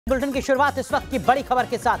Bulletin की शुरुआत इस वक्त की बड़ी खबर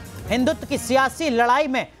के साथ। हिंदुत्व की सियासी लड़ाई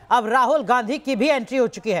में अब राहुल गांधी की भी एंट्री हो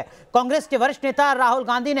चुकी है। कांग्रेस के वरिष्ठ नेता राहुल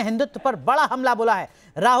गांधी ने हिंदुत्व पर बड़ा हमला बोला है।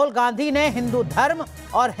 राहुल गांधी ने हिंदू धर्म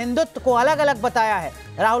और हिंदुत्व को अलग अलग बताया है।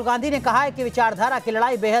 राहुल गांधी ने कहा है कि विचारधारा की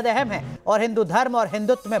लड़ाई बेहद अहम है और हिंदू धर्म और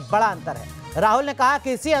हिंदुत्व में बड़ा अंतर है। राहुल ने कहा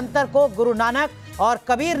कि इसी अंतर को गुरु नानक और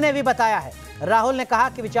कबीर ने भी बताया है। राहुल ने कहा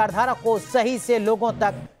कि विचारधारा को सही से लोगों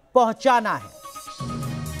तक पहुंचाना है।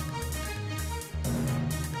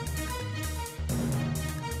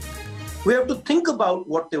 We have to think about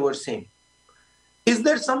what they were saying. Is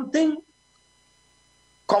there something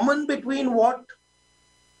common between what,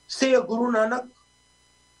 say, a Guru Nanak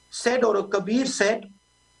said or a Kabir said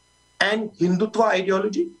and Hindutva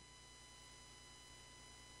ideology?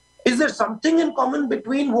 Is there something in common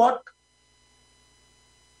between what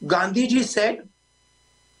Gandhi ji said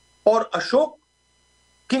or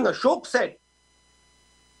King Ashok said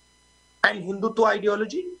and Hindutva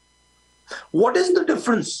ideology? What is the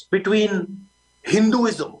difference between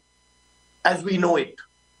Hinduism as we know it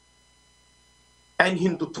and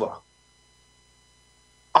Hindutva?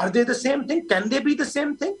 Are they the same thing? Can they be the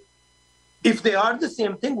same thing? If they are the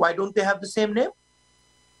same thing, why don't they have the same name?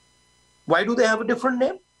 Why do they have a different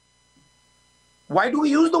name? Why do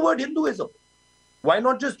we use the word Hinduism? Why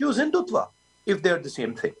not just use Hindutva if they're the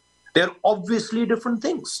same thing? They're obviously different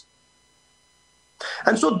things.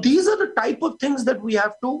 And so these are the type of things that we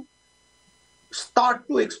have to start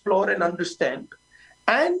to explore and understand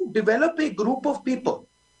and develop a group of people,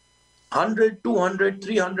 100, 200,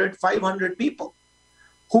 300, 500 people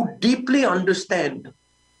who deeply understand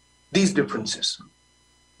these differences,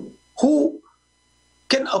 who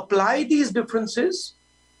can apply these differences.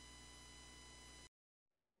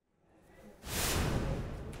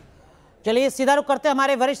 चलिए सीधा रुख करते हैं।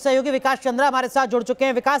 हमारे वरिष्ठ सहयोगी विकास चंद्रा हमारे साथ जुड़ चुके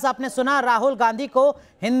हैं। विकास, आपने सुना राहुल गांधी को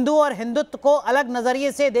हिंदू और हिंदुत्व को अलग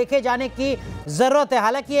नजरिए से देखे जाने की जरूरत है।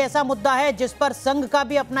 हालांकि ऐसा मुद्दा है जिस पर संघ का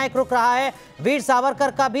भी अपना एक रुख रहा है, वीर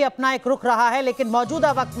सावरकर का भी अपना एक रुख रहा है, लेकिन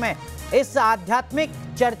मौजूदा वक्त में इस आध्यात्मिक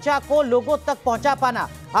चर्चा को लोगों तक पहुंचा पाना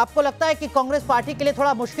आपको लगता है कि कांग्रेस पार्टी के लिए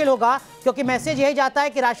थोड़ा मुश्किल होगा? क्योंकि मैसेज यही जाता है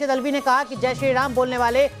कि राशिद अल्वी ने कहा कि जय श्री राम बोलने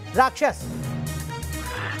वाले राक्षस।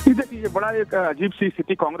 देखिए, ये बड़ा एक अजीब सी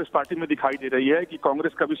स्थिति कांग्रेस पार्टी में दिखाई दे रही है कि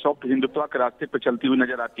कांग्रेस कभी सॉफ्ट हिंदुत्व के रास्ते पर चलती हुई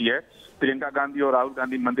नजर आती है। प्रियंका गांधी और राहुल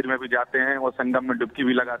गांधी मंदिर में भी जाते हैं और संगम में डुबकी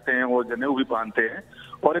भी लगाते हैं और जनेऊ भी पहनते हैं,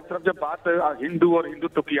 और एक तरफ जब बात हिंदू और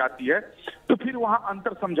हिंदुत्व की आती है तो फिर वहां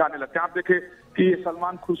अंतर समझाने लगते हैं। आप देखें कि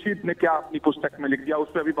सलमान खुर्शीद ने क्या अपनी पुस्तक में लिख दिया, उस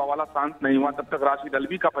पर अभी बवाला शांत नहीं हुआ, तब तक राशिद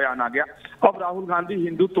अल्वी का बयान आ गया। अब राहुल गांधी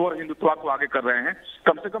हिंदुत्व और हिंदुत्व को आगे कर रहे हैं।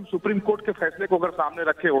 कम से कम सुप्रीम कोर्ट के फैसले को अगर सामने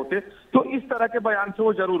रखे होते तो इस तरह के बयान से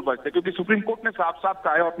वो जरूर बचते, क्योंकि सुप्रीम कोर्ट ने साफ साफ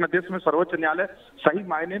कहा है और अपने देश में सर्वोच्च न्यायालय सही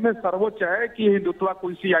मायने में सर्वोच्च है कि हिंदुत्व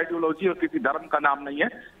कोई सी आइडियोलॉजी और किसी धर्म का नाम नहीं है,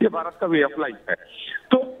 ये भारत का वे ऑफ लाइफ है।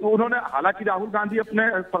 तो उन्होंने, हालांकि राहुल गांधी अपने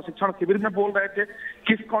प्रशिक्षण शिविर में बोल रहे थे,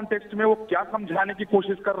 किस कॉन्टेक्स्ट में वो क्या समझाने की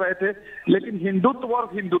कोशिश कर रहे थे, लेकिन हिंदुत्व और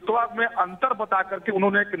हिंदुत्व में अंतर बता करके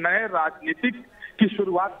उन्होंने एक नए राजनीतिक की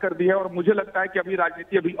शुरुआत कर दी है। और मुझे लगता है कि अभी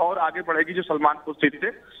राजनीति अभी और आगे बढ़ेगी। जो सलमान खुर्शीद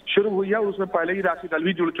से शुरू हुई है उसमें पहले ही राशिद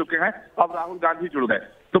अल्वी जुड़ चुके हैं, अब राहुल गांधी जुड़ गए।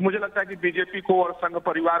 तो मुझे लगता है कि बीजेपी को और संघ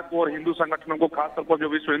परिवार को और हिंदू संगठनों को, खासतौर पर जो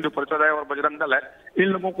विश्व हिंदू परिषद है और बजरंग दल है, इन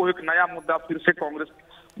लोगों को एक नया मुद्दा फिर से कांग्रेस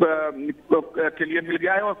के लिए मिल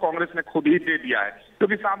गया है और कांग्रेस ने खुद ही दे दिया है,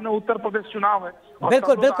 क्योंकि सामने उत्तर प्रदेश चुनाव है।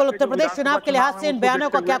 बिल्कुल बिल्कुल, उत्तर प्रदेश चुनाव के लिहाज से इन बयानों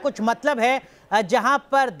का क्या कुछ मतलब है, जहां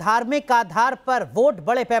पर धार्मिक आधार पर वोट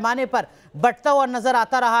बड़े पैमाने पर बढ़ता हुआ नजर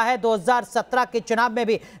आता रहा है 2017 के चुनाव में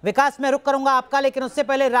भी। विकास, मैं रुक करूंगा आपका, लेकिन उससे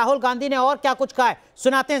पहले राहुल गांधी ने और क्या कुछ कहा है,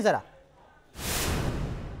 सुनाते हैं जरा।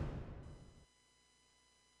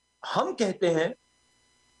 हम कहते हैं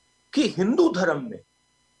कि हिंदू धर्म में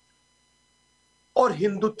और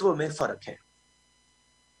हिंदुत्व में फर्क है,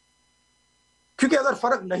 क्योंकि अगर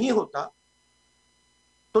फर्क नहीं होता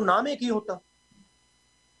तो नाम एक ही होता।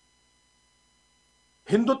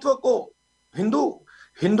 हिंदुत्व को हिंदू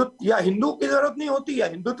की जरूरत नहीं होती या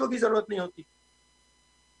हिंदुत्व की जरूरत नहीं होती।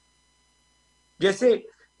 जैसे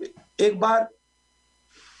एक बार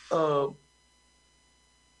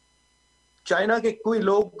चाइना के कोई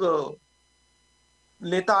लोग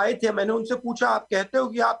नेता आए थे, मैंने उनसे पूछा, आप कहते हो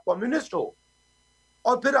कि आप कम्युनिस्ट हो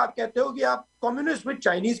और फिर आप कहते हो कि आप कम्युनिस्ट विद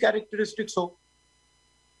चाइनीज कैरेक्टरिस्टिक्स हो,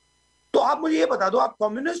 तो आप मुझे ये बता दो, आप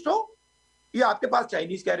कम्युनिस्ट हो या आपके पास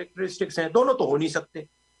चाइनीज कैरेक्टरिस्टिक्स हैं? दोनों तो हो नहीं सकते,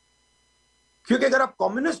 क्योंकि अगर आप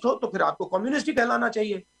कम्युनिस्ट हो तो फिर आपको कम्युनिस्ट ही कहलाना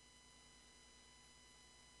चाहिए।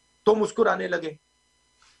 तो मुस्कुराने लगे।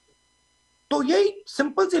 तो यही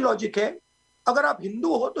सिंपल सी लॉजिक है, अगर आप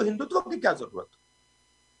हिंदू हो तो हिंदुत्व की क्या जरूरत?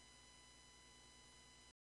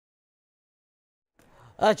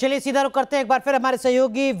 चलिए सीधा रुख करते हैं, एक बार फिर हमारे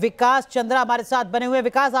सहयोगी विकास चंद्रा हमारे साथ बने हुए।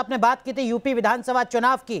 विकास, आपने बात की थी यूपी विधानसभा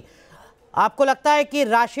चुनाव की, आपको लगता है कि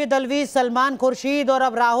राशिद अल्वी, सलमान खुर्शीद और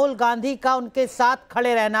अब राहुल गांधी का उनके साथ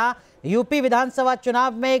खड़े रहना यूपी विधानसभा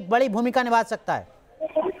चुनाव में एक बड़ी भूमिका निभा सकता है?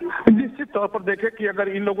 निश्चित तौर पर देखें कि अगर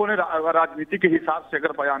इन लोगों ने राजनीति के हिसाब से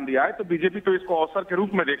अगर बयान दिया है तो बीजेपी तो इसको अवसर के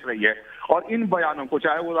रूप में देख रही है, और इन बयानों को,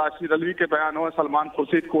 चाहे वो राशिद अल्वी के बयान हो, सलमान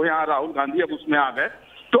खुर्शीद को, यहाँ राहुल गांधी अब उसमें आ गए,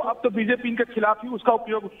 तो अब तो बीजेपी इनके खिलाफ ही उसका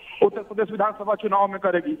उपयोग उत्तर प्रदेश विधानसभा चुनाव में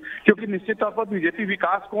करेगी, क्योंकि निश्चित तौर पर बीजेपी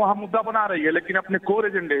विकास को वहां मुद्दा बना रही है, लेकिन अपने कोर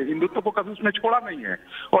एजेंडे हिंदुत्व को कभी उसने छोड़ा नहीं है,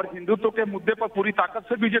 और हिंदुत्व के मुद्दे पर पूरी ताकत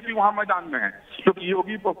से बीजेपी वहां मैदान में है, क्योंकि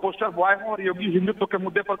योगी पोस्टर बॉय हो और योगी हिंदुत्व के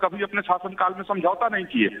मुद्दे पर कभी अपने शासनकाल में समझौता नहीं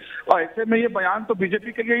किए, और ऐसे में ये बयान तो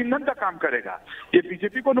बीजेपी के लिए ईंधन का काम करेगा, ये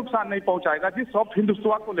बीजेपी को नुकसान नहीं पहुंचाएगा। जिस सॉफ्ट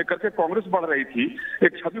हिंदुत्व को लेकर के कांग्रेस बढ़ रही थी,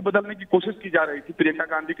 एक छवि बदलने की कोशिश की जा रही थी प्रियंका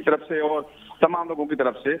गांधी की तरफ से और तमाम लोगों की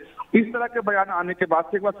तरफ से, इस तरह के बयान आने के बाद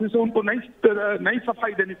से एक बार फिर से उनको नई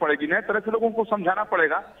सफाई देनी पड़ेगी, नए तरह से लोगों को समझाना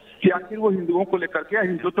पड़ेगा कि आखिर वो हिंदुओं को लेकर के या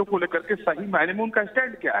हिंदुत्व को लेकर के सही मायने में उनका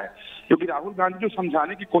स्टैंड क्या है। क्योंकि राहुल गांधी जो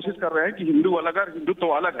समझाने की कोशिश कर रहे हैं कि हिंदू अलग है, हिंदुत्व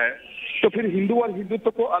अलग है, तो फिर हिंदू और हिंदुत्व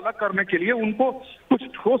को अलग करने के लिए उनको कुछ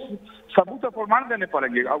ठोस सबूत और प्रमाण देने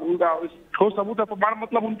पड़ेंगे। अब ठोस सबूत और प्रमाण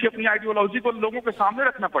मतलब उनकी अपनी आइडियोलॉजी को लोगों के सामने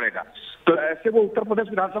रखना पड़ेगा। तो ऐसे वो उत्तर प्रदेश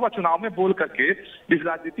विधानसभा चुनाव में बोल करके जिस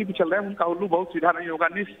राजनीति में चल रहे हैं उनका उल्लू बहुत सीधा नहीं होगा।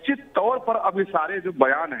 निश्चित तौर पर अब ये सारे जो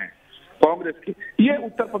बयान हैं कांग्रेस की, ये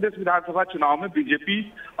उत्तर प्रदेश विधानसभा चुनाव में बीजेपी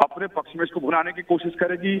अपने पक्ष में इसको भुनाने की कोशिश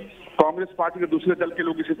करेगी। कांग्रेस पार्टी के दूसरे दल के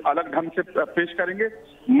लोग इसे अलग ढंग से पेश करेंगे।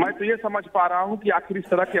 मैं तो ये समझ पा रहा हूं कि आखिर इस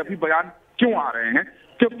तरह के अभी बयान क्यों आ रहे हैं,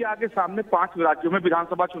 क्योंकि आगे सामने 5 राज्यों में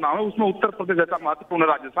विधानसभा चुनाव है, उसमें उत्तर प्रदेश जैसा महत्वपूर्ण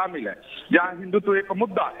राज्य शामिल है जहां हिंदुत्व एक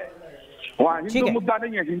मुद्दा है, वहां हिंदू मुद्दा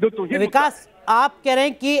नहीं है, हिंदुत्व ही। विकास, आप कह रहे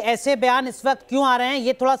हैं कि ऐसे बयान इस वक्त क्यों आ रहे हैं,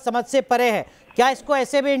 ये थोड़ा समझ से परे है। क्या इसको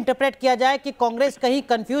ऐसे भी इंटरप्रेट किया जाए कि कांग्रेस कहीं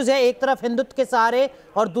कंफ्यूज है, एक तरफ हिंदुत्व के सहारे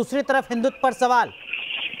और दूसरी तरफ हिंदुत्व पर सवाल?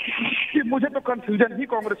 मुझे तो कंफ्यूजन ही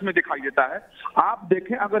कांग्रेस में दिखाई देता है। आप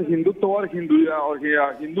देखें, अगर हिंदुत्व और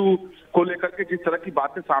हिंदू को लेकर के जिस तरह की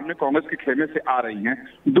बातें सामने कांग्रेस के खेमे से आ रही हैं,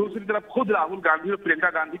 दूसरी तरफ खुद राहुल गांधी और प्रियंका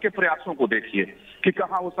गांधी के प्रयासों को देखिए कि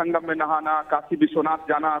कहां वो संगम में नहाना, काशी विश्वनाथ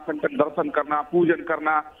जाना, संकट दर्शन करना, पूजन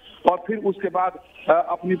करना, और फिर उसके बाद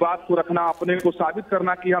अपनी बात को रखना, अपने को साबित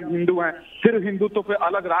करना कि हम हिंदू हैं, फिर हिंदुत्व पे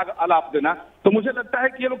अलग राग अलाप देना। तो मुझे लगता है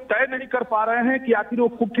कि ये लोग तय नहीं कर पा रहे हैं कि आखिर वो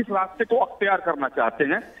किस रास्ते को अख्तियार करना चाहते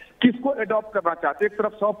हैं, किसको अडॉप्ट करना चाहते हैं। एक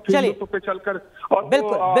तरफ सब हिंदुत्व पे चलकर, और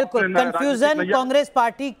बिल्कुल कंफ्यूजन कांग्रेस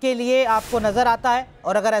पार्टी के लिए आपको नजर आता है,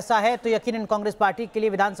 और अगर ऐसा है तो यकीनन कांग्रेस पार्टी के लिए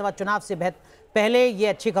विधानसभा चुनाव से पहले ये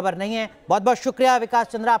अच्छी खबर नहीं है। बहुत बहुत शुक्रिया विकास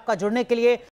चंद्रा आपका जुड़ने के लिए।